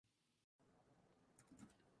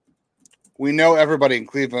we know everybody in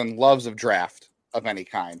Cleveland loves a draft of any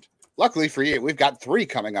kind. Luckily for you, we've got 3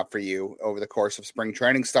 coming up for you over the course of spring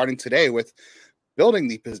training, starting today with building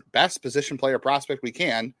the best position player prospect we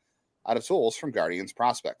can out of tools from Guardians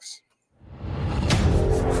Prospects.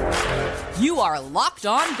 You are Locked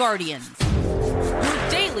On Guardians, your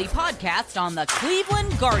daily podcast on the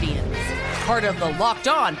Cleveland Guardians, part of the Locked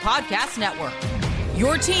On Podcast Network,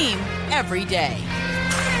 your team every day.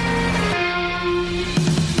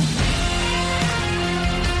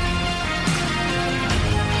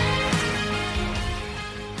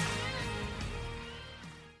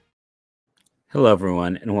 Hello,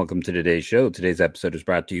 everyone, and welcome to today's show. Today's episode is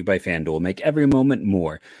brought to you by FanDuel. Make every moment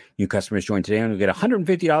more. New customers join today and will get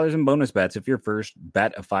 $150 in bonus bets if your first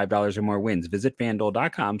bet of $5 or more wins. Visit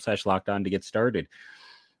FanDuel.com/lockedon to get started.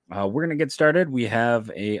 We're going to get started. We have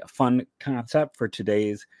a fun concept for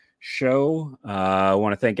today's show. I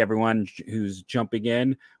want to thank everyone who's jumping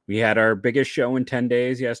in. We had our biggest show in 10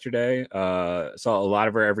 days yesterday. Saw a lot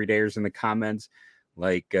of our everydayers in the comments,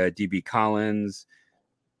 like DB Collins.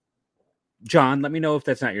 John, let me know if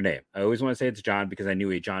that's not your name. I always want to say it's John because I knew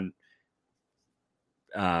a John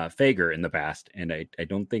Fager in the past, and I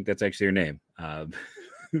don't think that's actually your name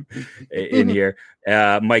in here.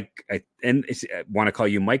 Mike, I want to call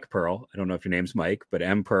you Mike Pearl. I don't know if your name's Mike, but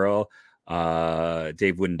M. Pearl,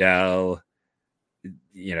 Dave Wendell,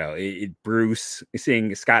 Bruce,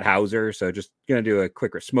 seeing Scott Hauser. So just going to do a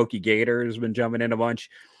quick. Smokey Gator has been jumping in a bunch.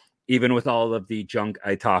 Even with all of the junk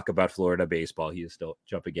I talk about Florida baseball, he is still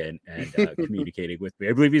jumping in and communicating with me.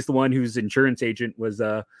 I believe he's the one whose insurance agent was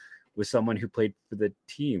someone who played for the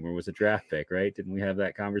team or was a draft pick, right? Didn't we have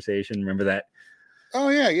that conversation? Remember that? Oh,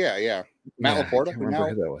 yeah. Matt Laporta,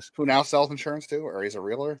 who now sells insurance too, or he's a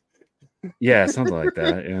realtor? Yeah, something like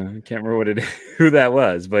that. Yeah, I can't remember who that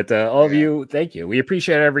was. But all of you, thank you. We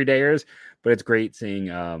appreciate everydayers, but it's great seeing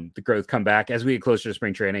the growth come back as we get closer to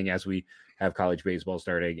spring training, as we have college baseball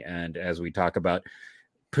starting, and as we talk about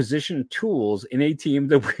position tools in a team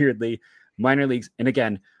that weirdly minor leagues. And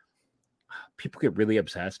again, people get really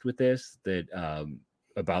obsessed with this, that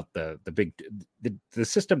about the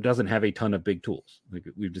system doesn't have a ton of big tools. Like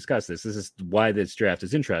we've discussed this is why this draft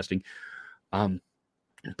is interesting.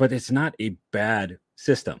 But it's not a bad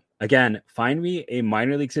system. Again, find me a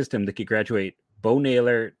minor league system that could graduate Bo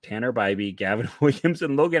Naylor, Tanner Bybee, Gavin Williams,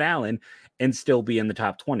 and Logan Allen and still be in the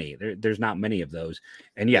top 20. There's not many of those.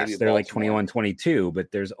 And yes, they're like 21, 22,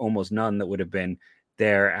 but there's almost none that would have been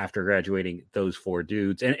there after graduating those 4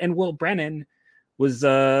 dudes. And Will Brennan was,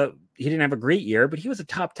 he didn't have a great year, but he was a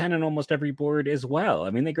top 10 in almost every board as well. I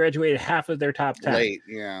mean, they graduated half of their top 10. Late,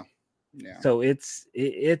 yeah. So it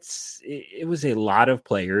was a lot of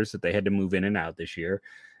players that they had to move in and out this year.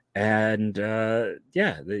 And I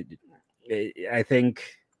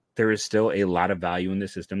think there is still a lot of value in the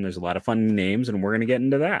system. There's a lot of fun names, and we're going to get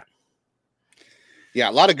into that. Yeah,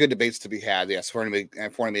 a lot of good debates to be had. Yes, for me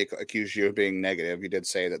accused you of being negative. You did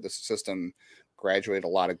say that the system graduated a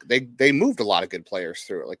lot of. They moved a lot of good players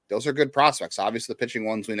through it. Like those are good prospects. Obviously, the pitching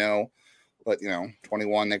ones we know, but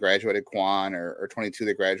 21 they graduated Kwan, or 22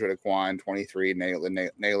 they graduated Kwan. 23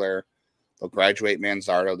 Naylor. They'll graduate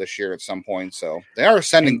Manzardo this year at some point. So they are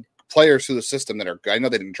sending players through the system that are good. I know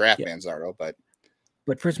they didn't draft Manzardo, but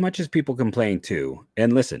for as much as people complain too,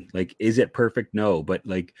 and listen, like, is it perfect? No, but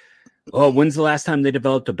like, when's the last time they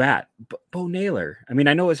developed a bat? Bo Naylor. I mean,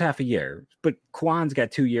 I know it was half a year, but Kwan's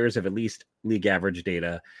got 2 years of at least league average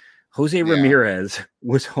data. Jose Ramirez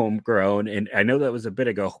was homegrown, and I know that was a bit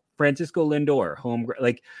ago. Francisco Lindor, homegrown.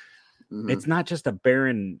 Like, it's not just a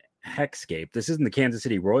barren hexscape. This isn't the Kansas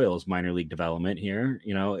City Royals minor league development here.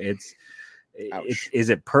 Is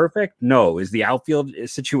it perfect? No. Is the outfield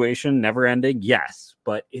situation never ending? Yes,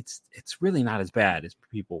 but it's really not as bad as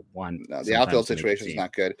people want. No, the outfield situation is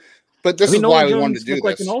not good. But this is why we wanted to do this.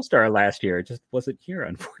 Like an all-star last year, it just wasn't here,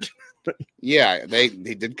 unfortunately. Yeah,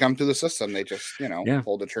 he did come through the system. They just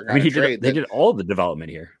pulled the trigger. They did all the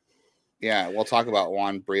development here. Yeah, we'll talk about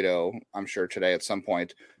Juan Brito, I'm sure, today at some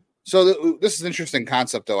point. So this is an interesting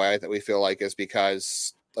concept, though, that we feel like is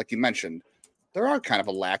because, like you mentioned, there are kind of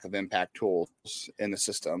a lack of impact tools in the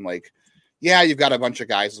system. Like, yeah, you've got a bunch of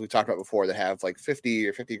guys, as we talked about before, that have like 50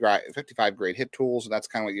 or 55 grade hit tools, and that's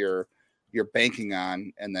kind of what you're banking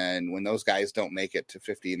on. And then when those guys don't make it to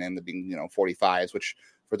 50 and end up being 45s, which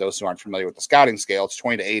for those who aren't familiar with the scouting scale, it's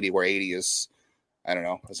 20 to 80, where 80 is, I don't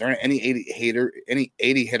know, is there any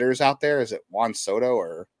 80 hitters out there? Is it Juan Soto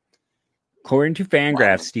or? According to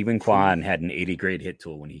Fangraphs, Stephen Kwan had an 80 grade hit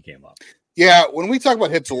tool when he came up. Yeah, when we talk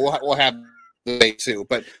about hit tool, we'll have debate too.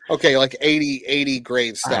 But okay, like 80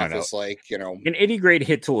 grade stuff is like, an 80 grade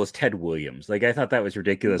hit tool is Ted Williams. Like, I thought that was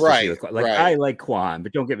ridiculous. Right. To see like, I like Quan,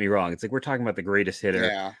 but don't get me wrong. It's like, we're talking about the greatest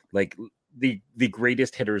hitter, like the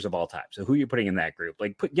greatest hitters of all time. So who are you putting in that group?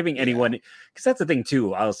 Like giving anyone, because that's the thing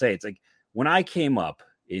too. I'll say, it's like, when I came up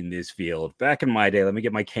in this field back in my day, let me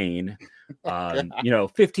get my cane.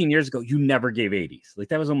 15 years ago, you never gave 80s. Like,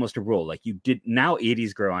 that was almost a rule. Like, you did. Now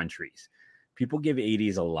 80s grow on trees. People give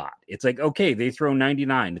 80s a lot. It's like, okay, they throw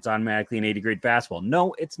 99. It's automatically an 80 grade fastball.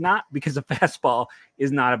 No, it's not, because a fastball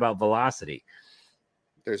is not about velocity.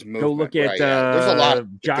 There's movement. Go look at there's a lot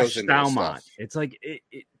of Josh Stalmont. It's like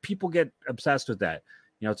people get obsessed with that.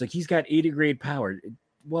 It's like, he's got 80 grade power.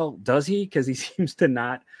 Well, does he? Because he seems to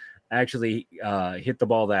not actually hit the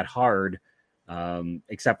ball that hard,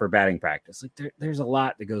 except for batting practice. Like, there's a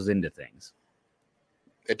lot that goes into things.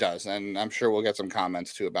 It does, and I'm sure we'll get some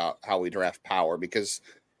comments too about how we draft power, because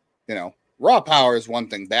raw power is one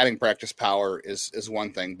thing, batting practice power is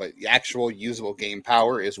one thing, but the actual usable game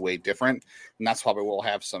power is way different, and that's probably we'll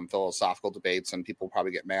have some philosophical debates, and people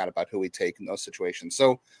probably get mad about who we take in those situations.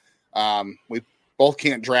 So we both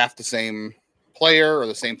can't draft the same player or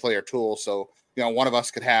the same player tool. So one of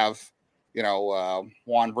us could have, Juan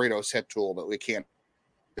Brito's hit tool, but we can't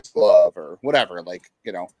his glove or whatever.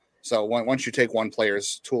 So once you take one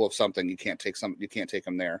player's tool of something, you can't take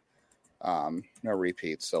them there. No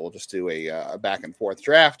repeats. So we'll just do a back and forth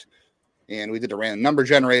draft. And we did a random number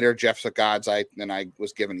generator. Jeff took odds. I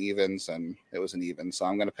was given evens, and it was an even. So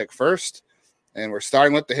I'm going to pick first. And we're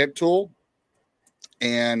starting with the hit tool.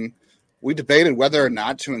 And we debated whether or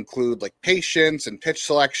not to include like patience and pitch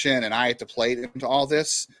selection and eye at the plate into all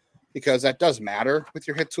this, because that does matter with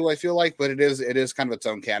your hit tool, I feel like, but it is kind of its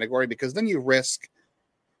own category, because then you risk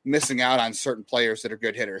missing out on certain players that are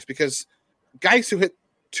good hitters, because guys who hit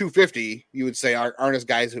 250, you would say aren't as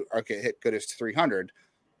guys who are hit good as 300,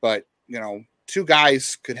 but two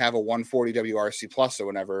guys could have a 140 WRC plus or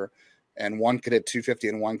whatever, and one could hit 250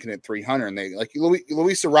 and one can hit 300, and they like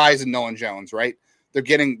Luis Arraez and Nolan Jones, right? They're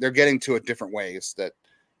getting to it different ways that,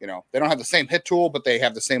 they don't have the same hit tool, but they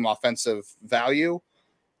have the same offensive value,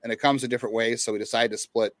 and it comes in different ways. So we decided to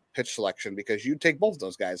split pitch selection, because you take both of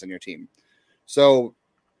those guys on your team. So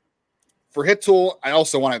for hit tool, I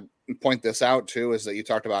also want to point this out too, is that you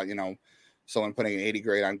talked about, someone putting an 80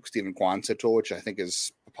 grade on Stephen Kwan's hit tool, which I think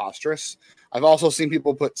is preposterous. I've also seen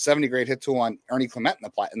people put 70 grade hit tool on Ernie Clement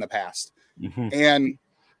in the past. Mm-hmm. And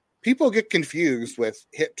people get confused with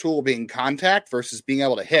hit tool being contact versus being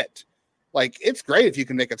able to hit. Like, it's great if you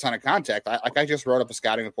can make a ton of contact. I just wrote up a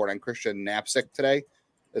scouting report on Christian Knapczyk today.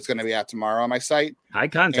 It's going to be out tomorrow on my site. High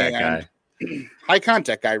contact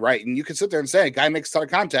guy, right? And you can sit there and say, a guy makes a ton of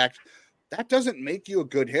contact. That doesn't make you a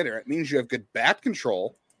good hitter. It means you have good bat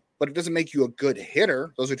control, but it doesn't make you a good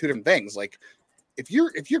hitter. Those are two different things. Like, if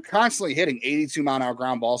you're constantly hitting 82 mile an hour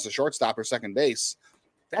ground balls to shortstop or second base,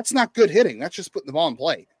 that's not good hitting. That's just putting the ball in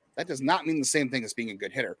play. That does not mean the same thing as being a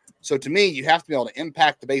good hitter. So to me, you have to be able to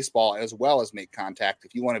impact the baseball as well as make contact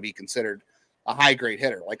if you want to be considered a high grade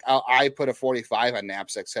hitter. Like, I put a 45 on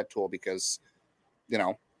Knapczyk's hit tool because,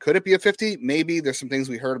 could it be a 50? Maybe. There's some things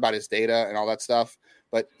we heard about his data and all that stuff,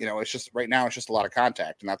 but it's just right now it's just a lot of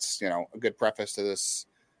contact, and that's a good preface to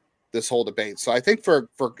this whole debate. So I think for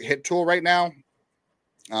hit tool right now,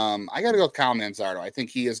 I got to go with Kyle Manzardo. I think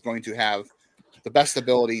he is going to have the best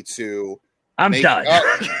ability to. I'm done.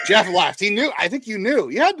 Jeff laughed. He knew. I think you knew.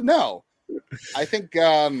 You had to know. I think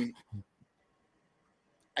that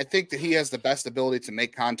he has the best ability to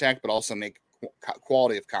make contact, but also make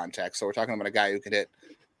quality of contact. So we're talking about a guy who could hit,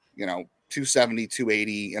 270,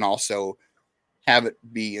 280, and also have it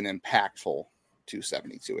be an impactful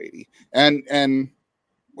 270, 280. And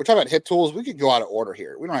we're talking about hit tools. We could go out of order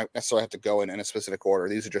here. We don't necessarily have to go in a specific order.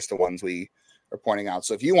 These are just the ones we are pointing out.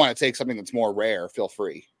 So if you want to take something that's more rare, feel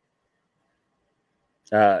free.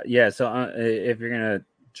 So if you're going to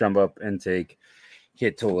jump up and take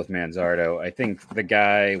hit tool with Manzardo, I think the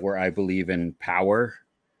guy where I believe in power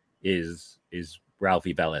is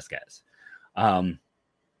Ralphie Velasquez.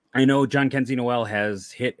 I know John Kenzie Noel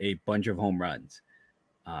has hit a bunch of home runs.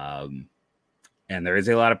 And there is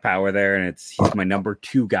a lot of power there, and he's my number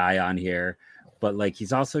 2 guy on here, but like,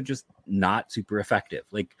 he's also just not super effective.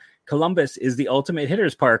 Like, Columbus is the ultimate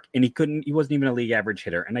hitter's park, and he wasn't even a league average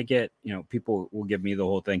hitter. And I get, people will give me the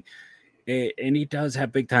whole thing, and he does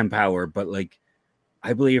have big time power, but like,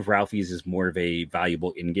 I believe Ralphie's is more of a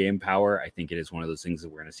valuable in-game power. I think it is one of those things that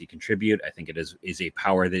we're going to see contribute. I think it is a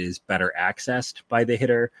power that is better accessed by the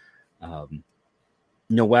hitter.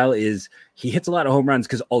 Noel he hits a lot of home runs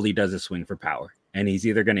because all he does is swing for power, and he's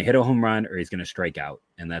either going to hit a home run or he's going to strike out.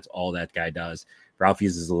 And that's all that guy does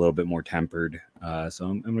Ralphie's is a little bit more tempered. So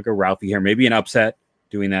I'm going to go Ralphie here. Maybe an upset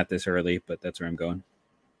doing that this early, but that's where I'm going.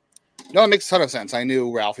 No, it makes a ton of sense. I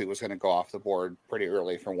knew Ralphie was going to go off the board pretty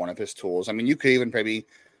early for one of his tools. I mean, you could even maybe,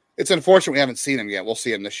 it's unfortunate we haven't seen him yet. We'll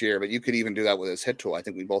see him this year, but you could even do that with his hit tool. I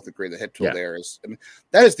think we both agree the hit tool there is, I mean,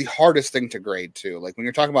 that is the hardest thing to grade too. Like when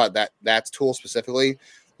you're talking about that tool specifically,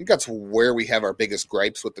 I think that's where we have our biggest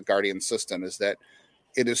gripes with the Guardian system is that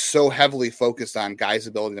it is so heavily focused on guys'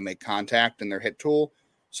 ability to make contact in their hit tool.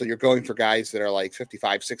 So you're going for guys that are like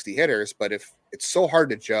 55, 60 hitters, but if it's so hard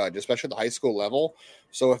to judge, especially at the high school level.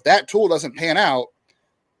 So if that tool doesn't pan out,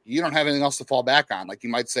 you don't have anything else to fall back on. Like you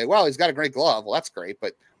might say, well, he's got a great glove. Well, that's great.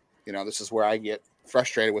 But, you know, this is where I get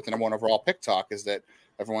frustrated with the number one overall pick talk is that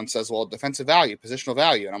everyone says, well, defensive value, positional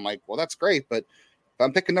value. And I'm like, well, that's great. But if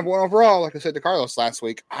I'm picking number one overall, like I said to Carlos last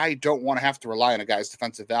week, I don't want to have to rely on a guy's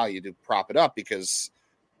defensive value to prop it up because,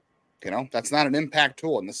 you know, that's not an impact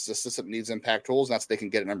tool. And this system needs impact tools. And that's they can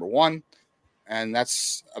get at number one. And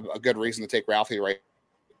that's a good reason to take Ralphie, right?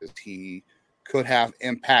 Is he could have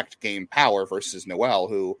impact game power versus Noel,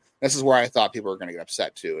 who this is where I thought people were going to get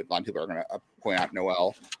upset too. A lot of people are going to point out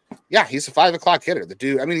Noel. Yeah, he's a 5 o'clock hitter. The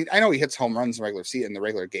dude, I mean, I know he hits home runs in the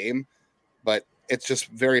regular game, but it's just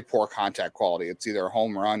very poor contact quality. It's either a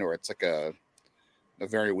home run or it's like a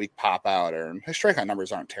very weak pop out. Or his strikeout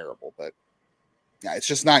numbers aren't terrible, but yeah, it's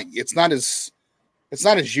just not. It's not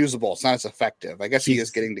as usable. It's not as effective. I guess he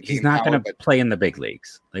is getting the game. He's not going to play in the big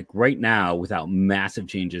leagues. Like right now, without massive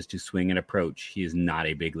changes to swing and approach, he is not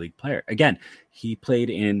a big league player. Again, he played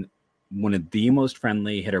in one of the most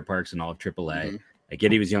friendly hitter parks in all of AAA. Mm-hmm. I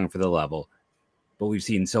get he was young for the level, but we've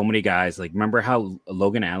seen so many guys. Like remember how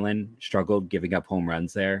Logan Allen struggled giving up home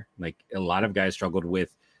runs there? Like a lot of guys struggled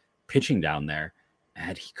with pitching down there.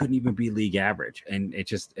 And he couldn't even be league average. And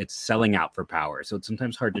it's selling out for power. So it's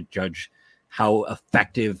sometimes hard to judge how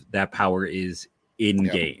effective that power is in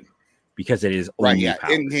game because it is only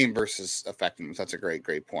power. In game versus effectiveness. That's a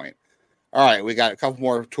great point. All right, we got a couple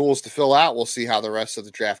more tools to fill out. We'll see how the rest of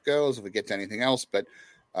the draft goes if we get to anything else, but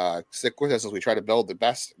stick with us as we try to build the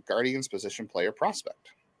best Guardians position player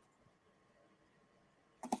prospect.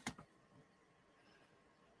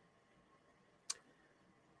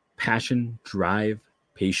 Passion, drive,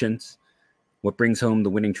 patience. What brings home the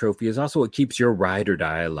winning trophy is also what keeps your ride or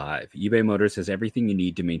die alive. eBay Motors has everything you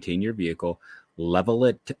need to maintain your vehicle, level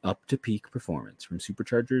it up to peak performance. From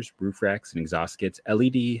superchargers, roof racks, and exhaust kits,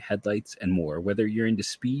 LED, headlights, and more. Whether you're into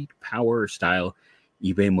speed, power, or style,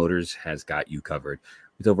 eBay Motors has got you covered.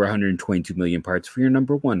 With over 122 million parts for your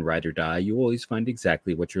number one ride or die, you always find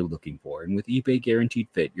exactly what you're looking for. And with eBay Guaranteed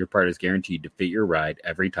Fit, your part is guaranteed to fit your ride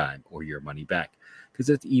every time or your money back.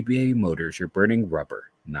 Because at eBay Motors, you're burning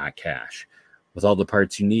rubber, not cash. With all the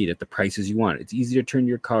parts you need at the prices you want, it's easy to turn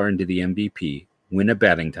your car into the MVP, win a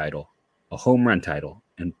batting title, a home run title,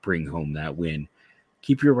 and bring home that win.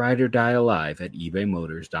 Keep your ride or die alive at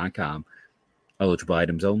ebaymotors.com. Eligible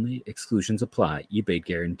items only. Exclusions apply. eBay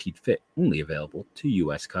Guaranteed Fit. Only available to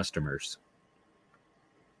U.S. customers.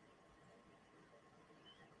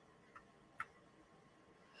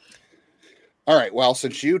 All right. Well,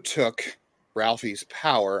 since you took Ralphie's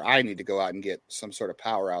power, I need to go out and get some sort of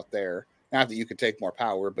power out there. Not that you could take more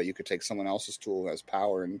power, but you could take someone else's tool who has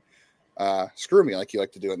power and screw me like you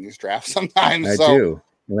like to do in these drafts sometimes. I do.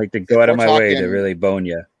 I like to go out of my way to really bone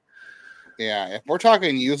you. Yeah. If we're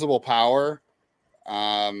talking usable power,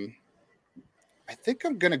 I think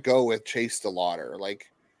I'm going to go with Chase DeLauder. Like,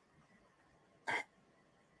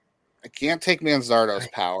 I can't take Manzardo's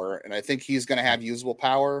power, and I think he's going to have usable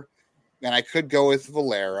power. And I could go with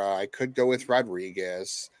Valera. I could go with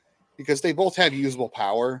Rodriguez because they both have usable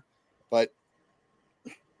power. But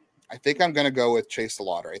I think I'm going to go with Chase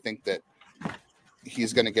DeLauder. I think that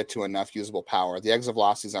he's going to get to enough usable power. The exit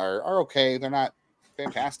velocities are okay. They're not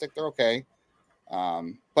fantastic. They're okay.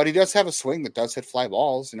 But he does have a swing that does hit fly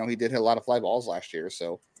balls. You know, he did hit a lot of fly balls last year.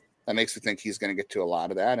 So that makes me think he's going to get to a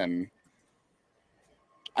lot of that. And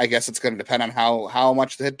I guess it's going to depend on how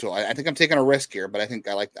much the hit tool. I think I'm taking a risk here, but I think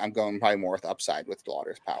I'm going probably more with the upside with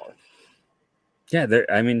DeLauder's power. Yeah,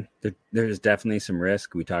 there's definitely some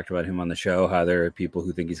risk. We talked about him on the show, how there are people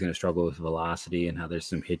who think he's going to struggle with velocity and how there's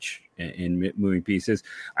some hitch in moving pieces.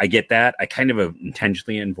 I get that. I kind of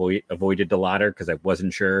intentionally avoided DeLauder because I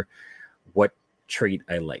wasn't sure what trait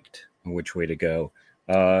I liked and which way to go.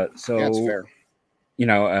 So yeah, that's fair. You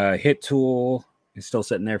know, hit tool is still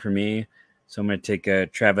sitting there for me. So I'm going to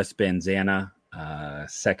take Travis Banzana,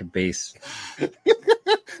 second base.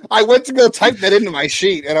 I went to go type that into my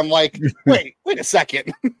sheet, and I'm like, wait a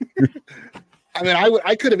second. I mean,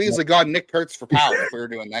 I could have easily gone Nick Kurtz for power if we were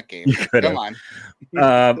doing that game. Come on.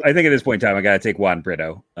 I think at this point in time, I got to take Juan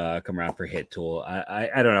Brito, come around for hit tool.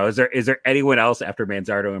 I don't know. Is there anyone else after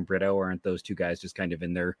Manzardo and Brito, or aren't those two guys just kind of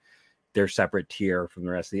in their separate tier from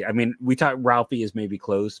the rest of the? I mean, we thought Ralphie is maybe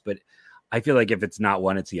close, but I feel like if it's not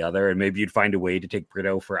one, it's the other. And maybe you'd find a way to take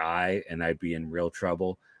Brito for I, and I'd be in real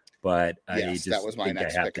trouble. But yes, that was my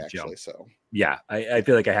next pick, actually. So yeah, I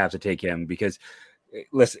feel like I have to take him because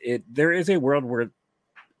listen, there is a world where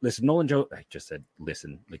Nolan Jones. I just said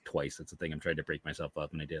listen like twice. That's the thing. I'm trying to break myself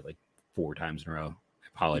up, and I did it like 4 times in a row. I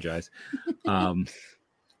apologize.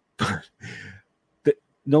 But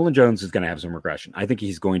Nolan Jones is going to have some regression. I think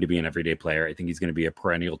he's going to be an everyday player. I think he's going to be a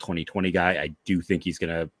perennial 2020 guy. I do think he's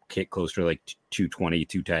going to kick closer to like 220,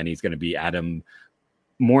 210. He's going to be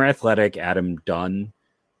more athletic, Adam Dunn,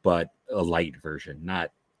 but a light version,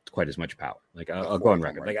 not quite as much power. Like I'll go on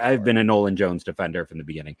record. Like I've been a Nolan Jones defender from the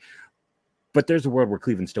beginning, but there's a world where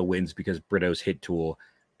Cleveland still wins because Brito's hit tool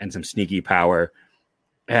and some sneaky power.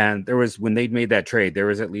 And when they'd made that trade, there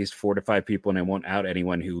was at least 4 to 5 people, and I won't out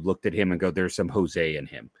anyone who looked at him and go, there's some Jose in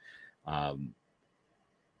him. And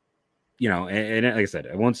like I said,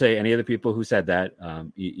 I won't say any of the people who said that,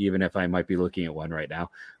 even if I might be looking at one right now.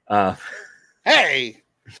 Hey,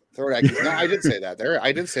 no, I did say that there.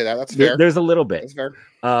 I did say that. That's fair. There's a little bit. That's fair.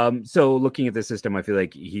 So looking at the system, I feel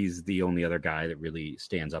like he's the only other guy that really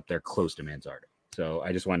stands up there close to Manzardo. So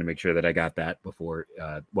I just wanted to make sure that I got that before,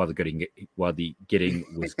 while the getting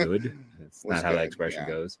was good. That's not how that expression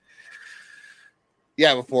goes.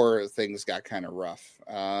 Yeah, before things got kind of rough.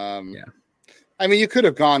 Yeah. I mean, you could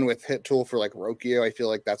have gone with hit tool for like Rocchio. I feel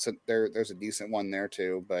like there's a decent one there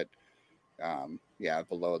too, but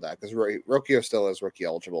below that because Rocchio still is rookie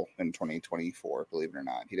eligible in 2024. Believe it or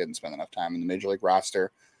not, he didn't spend enough time in the major league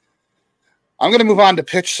roster. I'm going to move on to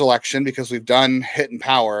pitch selection because we've done hit and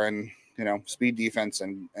power, and speed, defense,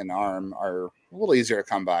 and arm are a little easier to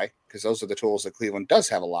come by because those are the tools that Cleveland does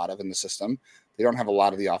have a lot of in the system. They don't have a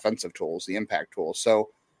lot of the offensive tools, the impact tools.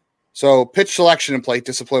 So pitch selection and plate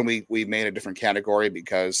discipline, we made a different category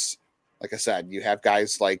because, like I said, you have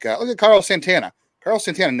guys like look at Carlos Santana. Carlos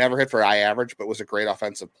Santana never hit for eye average, but was a great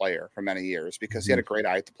offensive player for many years because he had a great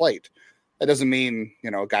eye at the plate. That doesn't mean,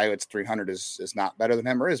 a guy who hits 300 is not better than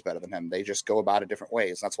him or is better than him. They just go about it different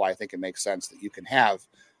ways. That's why I think it makes sense that you can have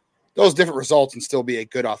those different results and still be a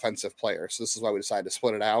good offensive player. So this is why we decided to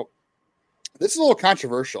split it out. This is a little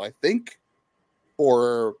controversial, I think,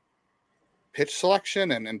 for pitch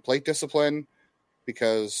selection and plate discipline,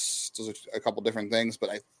 because those are a couple different things.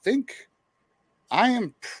 But I think I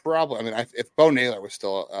am probably, if Bo Naylor was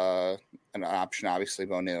still an option, obviously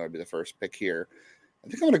Bo Naylor would be the first pick here. I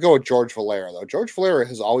think I'm going to go with George Valera, though. George Valera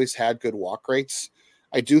has always had good walk rates.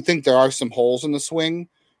 I do think there are some holes in the swing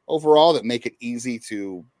overall that make it easy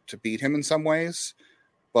to beat him in some ways,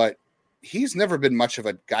 but he's never been much of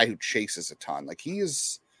a guy who chases a ton. Like he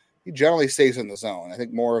generally stays in the zone. I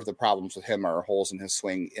think more of the problems with him are holes in his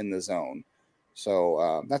swing in the zone.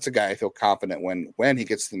 So that's a guy I feel confident when he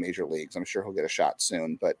gets to the major leagues. I'm sure he'll get a shot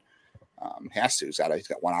soon, but he's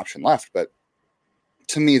got one option left. But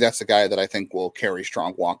to me, that's a guy that I think will carry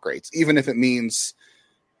strong walk rates, even if it means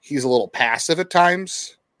he's a little passive at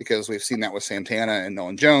times, because we've seen that with Santana and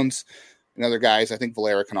Nolan Jones and other guys. I think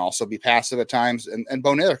Valera can also be passive at times, and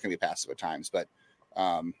Bo Naylor can be passive at times, but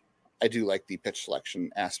I do like the pitch selection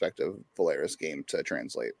aspect of Valera's game to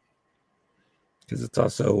translate. Because it's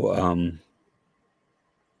also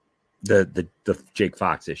the Jake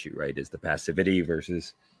Fox issue, right? Is the passivity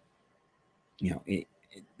versus,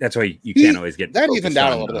 that's why you can't always get that evened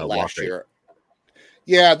out a little bit last year.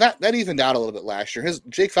 Yeah, that evened out a little bit last year.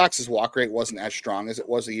 Jake Fox's walk rate wasn't as strong as it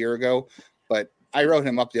was a year ago, but I wrote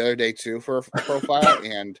him up the other day too for a profile,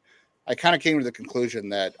 and I kind of came to the conclusion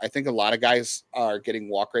that I think a lot of guys are getting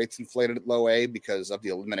walk rates inflated at low A because of the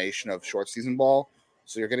elimination of short season ball.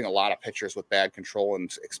 So you're getting a lot of pitchers with bad control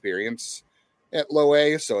and experience at low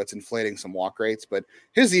A, so it's inflating some walk rates. But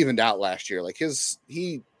his evened out last year. Like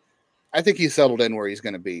I think he settled in where he's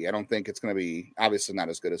going to be. I don't think it's going to be obviously not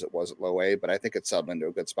as good as it was at low A, but I think it settled into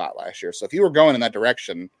a good spot last year. So if you were going in that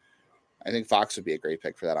direction, I think Fox would be a great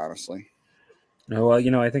pick for that, honestly. No,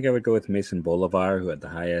 well, I think I would go with Mason Bolivar, who had the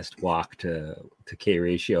highest walk to K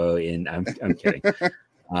ratio in. I'm kidding.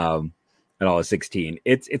 At all of 16.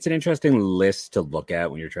 It's an interesting list to look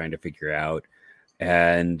at when you're trying to figure out.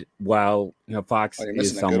 And while Fox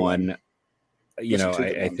is someone,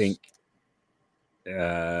 I think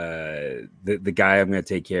the guy I'm going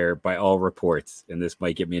to take care by all reports, and this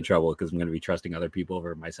might get me in trouble because I'm going to be trusting other people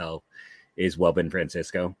over myself, is Welbin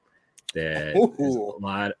Francisco. There's a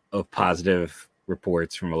lot of positive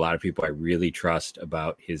reports from a lot of people I really trust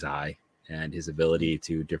about his eye and his ability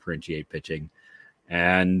to differentiate pitching.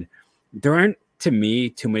 And there aren't, to me,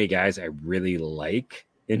 too many guys I really like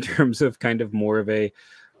in terms of kind of more of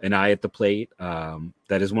an eye at the plate.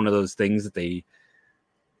 That is one of those things that they've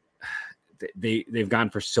gone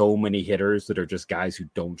for so many hitters that are just guys who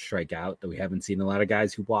don't strike out, that we haven't seen a lot of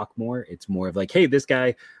guys who walk more. It's more of like, hey, this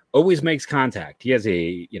guy always makes contact. He has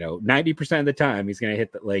 90% of the time he's going to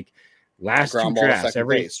hit last two drafts.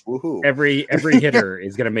 Every hitter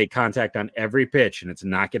is going to make contact on every pitch, and it's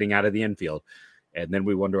not getting out of the infield. And then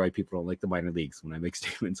we wonder why people don't like the minor leagues when I make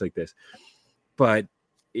statements like this. But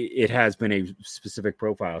it has been a specific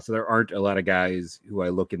profile. So there aren't a lot of guys who I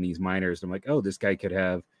look in these minors and I'm like, oh, this guy could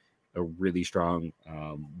have a really strong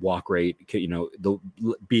walk rate,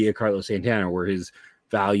 be a Carlos Santana, where his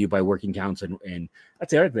value by working counts. And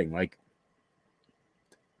that's the other thing. Like,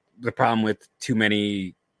 the problem with too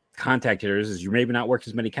many contact hitters is you're maybe not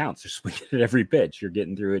working as many counts. You're swinging at every pitch. You're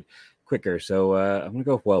getting through it quicker. So I'm going to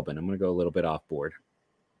go with Welbin. I'm going to go a little bit off board.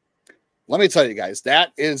 Let me tell you guys,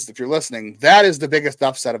 that is, if you're listening, that is the biggest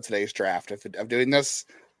upset of today's draft. Of doing this,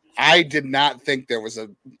 I did not think there was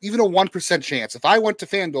even a 1% chance. If I went to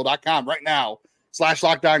FanDuel.com right now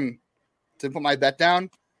 /lockdown to put my bet down,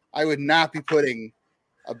 I would not be putting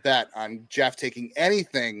a bet on Jeff taking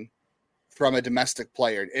anything from a domestic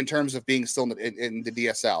player in terms of being still in the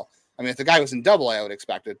DSL. I mean, if the guy was in Double A, I would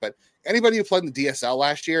expect it. But anybody who played in the DSL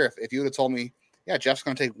last year, if you would have told me, yeah, Jeff's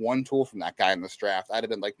going to take one tool from that guy in this draft, I'd have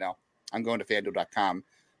been like, no, I'm going to FanDuel.com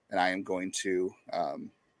and I am going to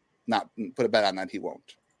not put a bet on that he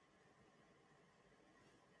won't.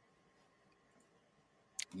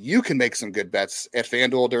 You can make some good bets at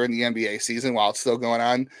FanDuel during the NBA season while it's still going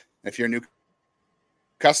on. If you're a new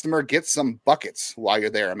customer, get some buckets while you're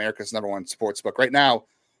there. America's #1 sports book. Right now,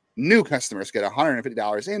 new customers get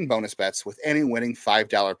 $150 in bonus bets with any winning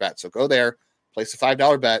 $5 bet. So go there, place a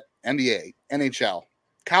 $5 bet, NBA, NHL,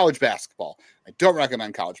 college basketball. I don't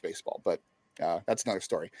recommend college baseball, but that's another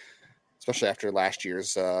story, especially after last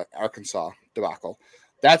year's Arkansas debacle.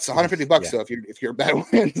 That's $150 bucks, though, if your bet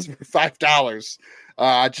wins for $5.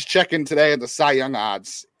 Just check in today at the Cy Young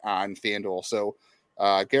odds on FanDuel. So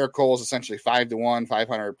Garrett Cole is essentially 5-1,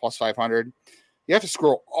 500 plus 500. You have to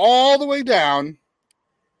scroll all the way down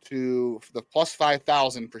to the plus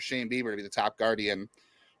 5,000 for Shane Bieber to be the top Guardian.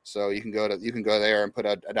 So you can go there and put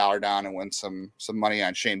a dollar down and win some money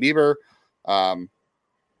on Shane Bieber.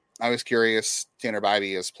 I was curious. Tanner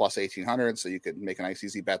Bybee is plus 1,800, so you could make a nice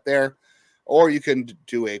easy bet there. Or you can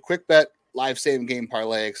do a quick bet, live same game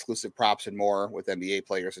parlay, exclusive props, and more with NBA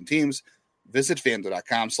players and teams. Visit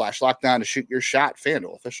FanDuel.com/lockdown to shoot your shot.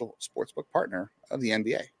 FanDuel, official sportsbook partner of the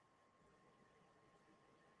NBA.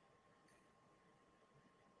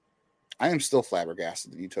 I am still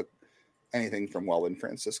flabbergasted that you took anything from Welbin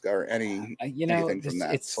Francisco or anything from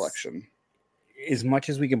that selection. As much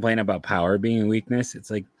as we complain about power being a weakness, it's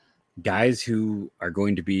like guys who are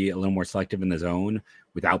going to be a little more selective in the zone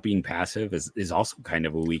without being passive is also kind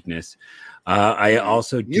of a weakness. I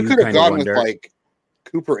also you could have gone with like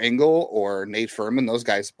Cooper Engel or Nate Furman. Those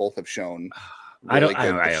guys both have shown. I don't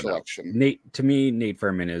know. Nate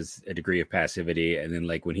Furman is a degree of passivity, and then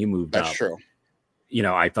like when he moved up, that's true.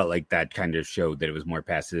 I felt like that kind of showed that it was more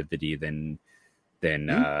passivity than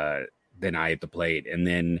eye at the plate. And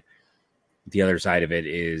then the other side of it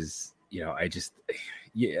is, I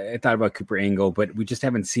thought about Cooper Engel, but we just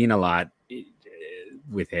haven't seen a lot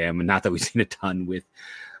with him, and not that we've seen a ton with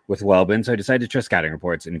Welbin. So I decided to trust scouting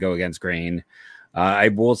reports and go against grain. I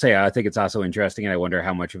will say I think it's also interesting, and I wonder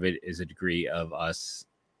how much of it is a degree of us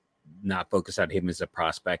not focused on him as a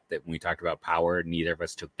prospect, that when we talked about power, neither of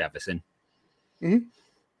us took Devison. Mm-hmm.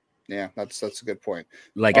 Yeah, that's a good point.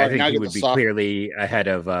 Like, I think he would be clearly ahead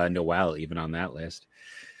of Noel even on that list.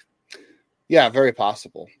 Yeah, very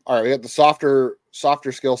possible. All right, we got the softer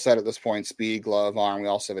skill set at this point: speed, glove, arm. We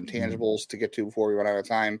also have intangibles to get to before we run out of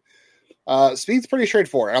time. Speed's pretty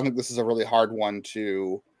straightforward. I don't think this is a really hard one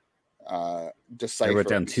to decipher. I wrote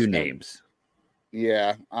down two names.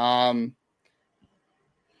 Yeah. The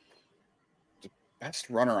best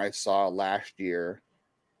runner I saw last year.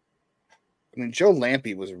 I mean, Joe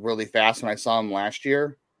Lampe was really fast when I saw him last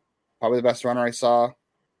year. Probably the best runner I saw. I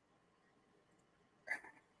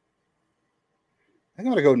think I'm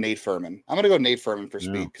going to go Nate Furman. I'm going to go Nate Furman for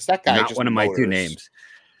speed because that guy not one of my two names.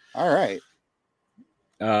 All right.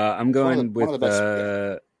 I'm going with I'm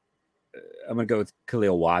going to go with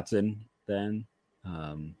Khalil Watson then.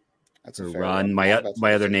 That's a run. My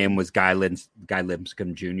other name was Guy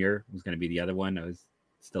Lipscomb Jr. was going to be the other one. I was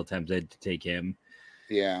still tempted to take him.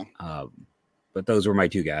 Yeah. But those were my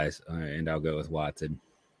two guys, and I'll go with Watson.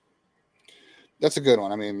 That's a good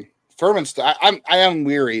one. I mean, Furman's. I am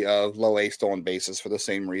weary of low A stolen bases for the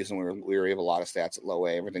same reason we were weary of a lot of stats at low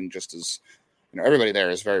A. Everything just is, everybody there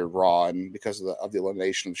is very raw, and because of the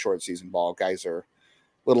elimination of short season ball, guys are a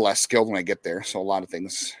little less skilled when I get there, so a lot of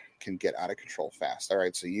things can get out of control fast. All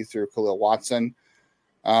right, so you threw Khalil Watson.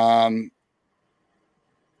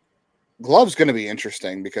 Glove's going to be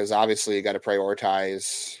interesting because obviously you got to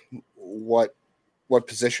prioritize what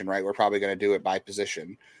position, right? We're probably going to do it by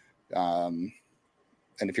position.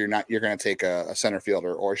 And if you're not, you're going to take a center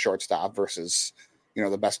fielder or a shortstop versus,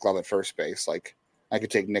 the best glove at first base. Like I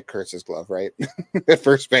could take Nick Kurtz's glove, right? At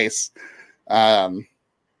first base. I'm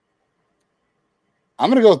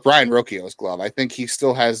going to go with Brian Rocchio's glove. I think he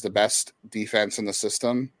still has the best defense in the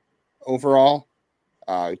system overall.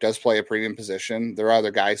 He does play a premium position. There are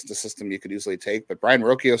other guys in the system you could easily take, but Brian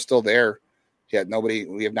Rocchio is still there. Yet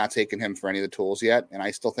we have not taken him for any of the tools yet. And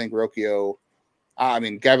I still think Rocchio,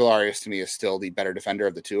 Gabriel Arias to me is still the better defender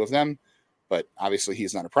of the two of them, but obviously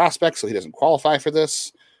he's not a prospect, so he doesn't qualify for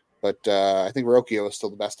this. But I think Rocchio is still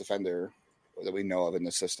the best defender that we know of in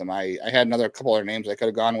the system. I had a couple other names I could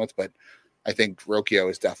have gone with, but I think Rocchio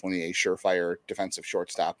is definitely a surefire defensive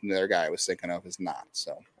shortstop. And the other guy I was thinking of is not.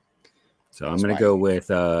 So I'm going to go with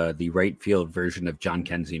the right field version of John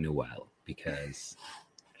Kenzie Newell because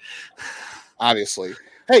obviously,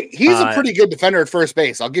 hey, he's a pretty good defender at first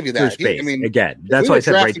base. I'll give you that. First base, again, that's why I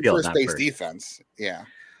said right field, first base defense. Yeah.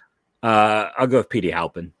 I'll go with Petey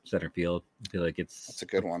Halpin, center field. I feel like that's a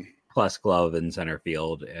good one. Plus glove in center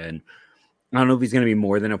field, and I don't know if he's going to be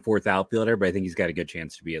more than a fourth outfielder, but I think he's got a good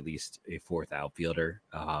chance to be at least a fourth outfielder.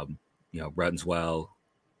 Runs well,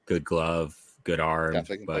 good glove, good arm,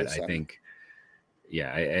 but I think.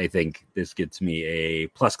 Yeah, I think this gets me a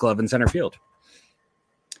plus glove in center field.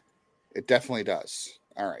 It definitely does.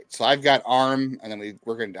 All right, so I've got arm, and then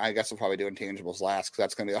we're going to. I guess we'll probably do intangibles last because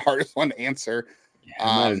that's going to be the hardest one to answer.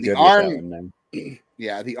 Yeah, the arm,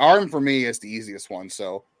 the arm for me is the easiest one.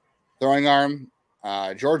 So throwing arm,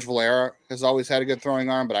 George Valera has always had a good throwing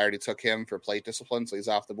arm, but I already took him for plate discipline, so he's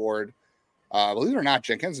off the board. Believe it or not,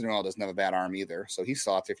 Jenkins Noel doesn't have a bad arm either, so he's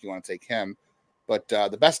still out there if you want to take him. But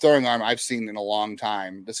the best throwing arm I've seen in a long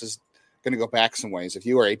time, this is going to go back some ways. If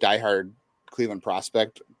you are a diehard Cleveland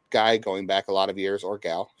prospect guy going back a lot of years, or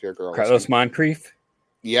gal, if you're a girl. Carlos Moncrief?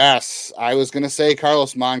 Yes, I was going to say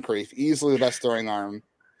Carlos Moncrief, easily the best throwing arm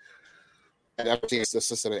I've ever seen in the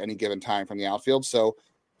system at any given time from the outfield. So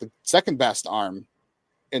the second best arm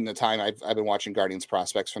in the time I've been watching Guardians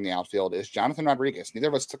prospects from the outfield is Jonathan Rodriguez. Neither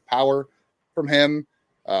of us took power from him.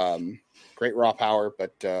 Great raw power,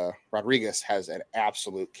 but Rodriguez has an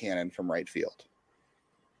absolute cannon from right field.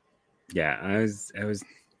 Yeah,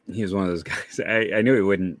 he was one of those guys. I knew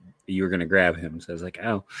you were going to grab him. So I was like,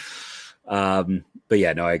 oh, but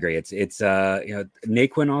yeah, no, I agree. It's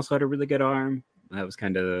Naquin also had a really good arm. That was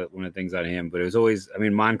kind of one of the things on him, but it was always,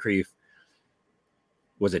 Moncrief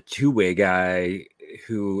was a two-way guy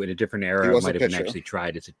who in a different era might have been actually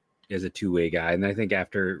tried as a two-way guy. And I think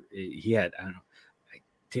after he had, I don't know,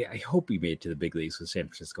 I hope he made it to the big leagues with San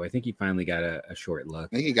Francisco. I think he finally got a short look.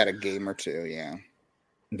 I think he got a game or two. Yeah.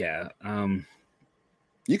 Yeah.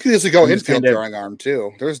 You could easily go infield throwing arm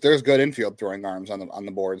too. There's good infield throwing arms on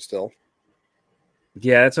the board still.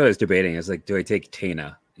 Yeah, that's what I was debating. Is like, do I take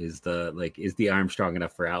Tena? Is the arm strong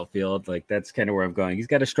enough for outfield? Like that's kind of where I'm going. He's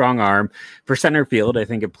got a strong arm for center field. I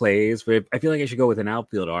think it plays, but I feel like I should go with an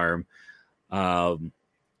outfield arm.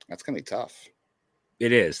 That's gonna be tough.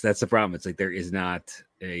 It is. That's the problem. It's like there is not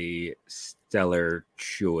a stellar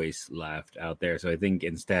choice left out there. So I think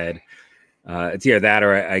instead it's either that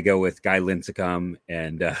or I go with Guy Lincecum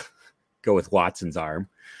and go with Watson's arm.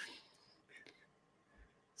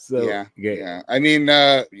 So yeah.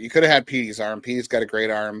 You could have had Petey's arm. Petey's got a great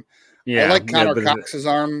arm. Yeah, I like Connor Cox's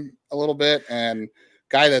arm a little bit, and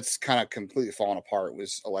guy that's kind of completely fallen apart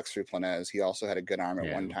was Alexi Planez. He also had a good arm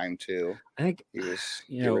at one time too. I think he was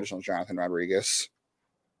the original Jonathan Rodriguez.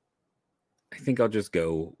 I think I'll just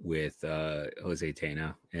go with Jose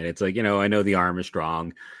Tena, and it's like I know the arm is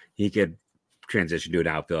strong. He could transition to an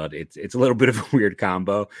outfield. It's a little bit of a weird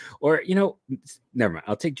combo. Or never mind.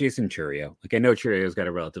 I'll take Jason Chourio. Like I know Churio's got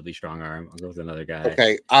a relatively strong arm. I'll go with another guy.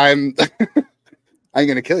 Okay, I'm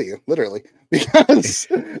gonna kill you literally because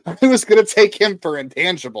I was gonna take him for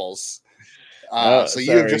intangibles. So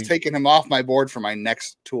you've just taken him off my board for my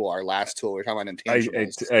next tool, our last tool. We're talking about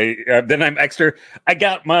intangibles. Then I'm extra. I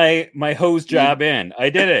got my hose job in. I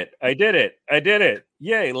did it.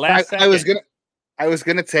 Yay! I was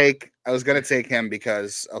gonna take him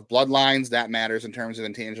because of bloodlines. That matters in terms of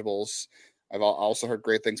intangibles. I've also heard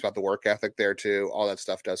great things about the work ethic there too. All that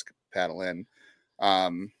stuff does paddle in.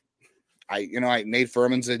 Nate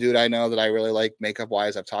Furman's a dude I know that I really like makeup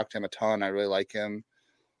wise. I've talked to him a ton. I really like him.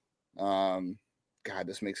 God,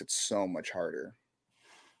 this makes it so much harder.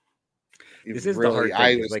 This is the hard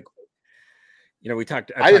thing. We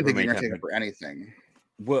talked. I didn't think you were taking for anything.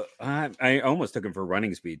 Well, I almost took him for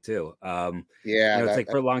running speed too.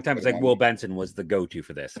 It's for a long time. It's like Will Benson was the go-to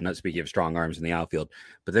for this. I'm not speaking of strong arms in the outfield,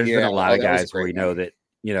 but there's been a lot of guys where we know that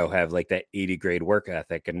have like that 80 grade work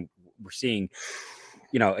ethic, and we're seeing,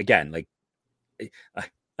 again, like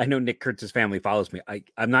I know Nick Kurtz's family follows me.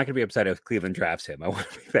 I'm not going to be upset if Cleveland drafts him. I want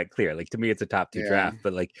to make that clear. Like, to me, it's a top 2 draft,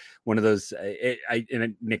 but like one of those,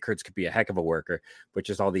 and Nick Kurtz could be a heck of a worker, but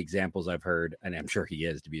just all the examples I've heard, and I'm sure he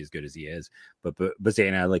is to be as good as he is. But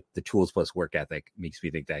Bazana, like the tools plus work ethic, makes me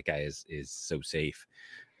think that guy is so safe.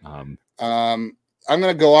 I'm going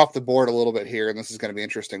to go off the board a little bit here, and this is going to be an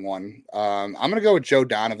interesting one. I'm going to go with Joe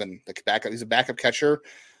Donovan, the backup. He's a backup catcher.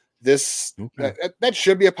 That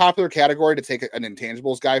should be a popular category to take an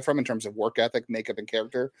intangibles guy from in terms of work ethic, makeup, and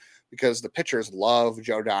character, because the pitchers love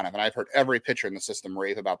Joe Donovan. I've heard every pitcher in the system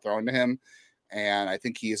rave about throwing to him, and I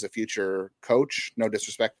think he is a future coach. No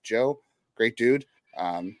disrespect to Joe, great dude,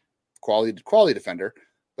 quality defender,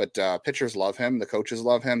 but pitchers love him. The coaches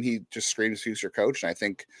love him. He just screams future coach, and I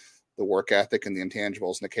think the work ethic and the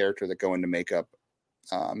intangibles and the character that go into makeup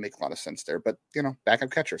make a lot of sense there. But backup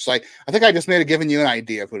catcher. So I think I just may have given you an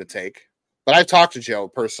idea of who to take. But I've talked to Joe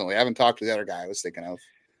personally. I haven't talked to the other guy I was thinking of.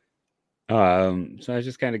 So I was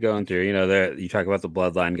just kind of going through, you talk about the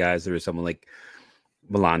bloodline guys. There was someone like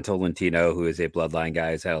Milan Tolentino, who is a bloodline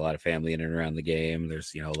guy, has had a lot of family in and around the game.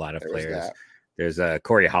 There's a lot of players. There's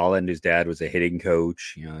Corey Holland, whose dad was a hitting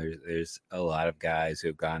coach. There's a lot of guys who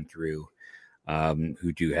have gone through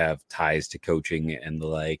who do have ties to coaching and the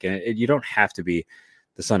like. And you don't have to be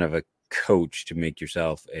the son of a coach to make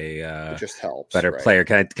yourself a just helps, better player.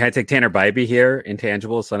 Can I take Tanner Bybee here?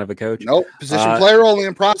 Intangible, son of a coach? Nope. Position player only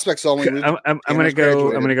and prospects only. I'm gonna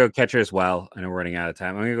go catcher as well. I know we're running out of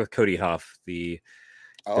time. I'm gonna go with Cody Huff, the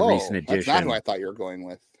recent addition. That's not who I thought you were going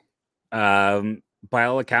with. By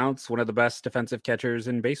all accounts, one of the best defensive catchers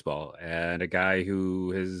in baseball, and a guy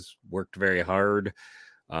who has worked very hard.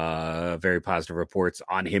 Very positive reports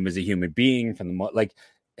on him as a human being from the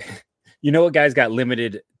a guy's got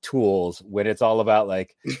limited tools when it's all about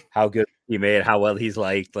like how good he made, how well he's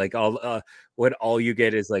liked, like all you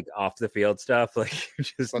get is like off the field stuff. Like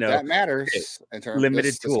just know that matters in terms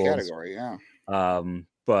limited of tools category. Yeah.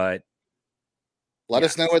 But let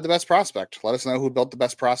us know the best prospect. Let us know who built the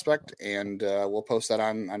best prospect, and we'll post that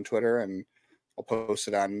on Twitter, and I'll post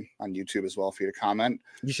it on YouTube as well for you to comment.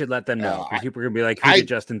 You should let them know. People are going to be like, who did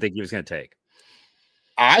Justin think he was going to take?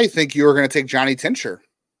 I think you were going to take Johnny Tincher.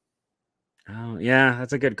 Oh, yeah,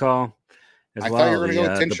 that's a good call. I thought you were going to go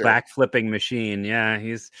with Tincher. The back flipping machine. Yeah,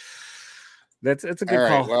 that's a good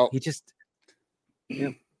call. Well, he just,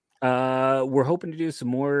 we're hoping to do some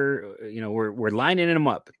more. We're lining them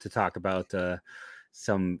up to talk about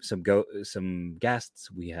some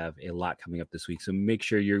guests. We have a lot coming up this week, so make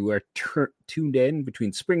sure you are tuned in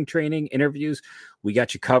between spring training interviews. We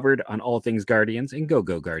got you covered on all things Guardians, and go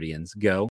Guardians, go.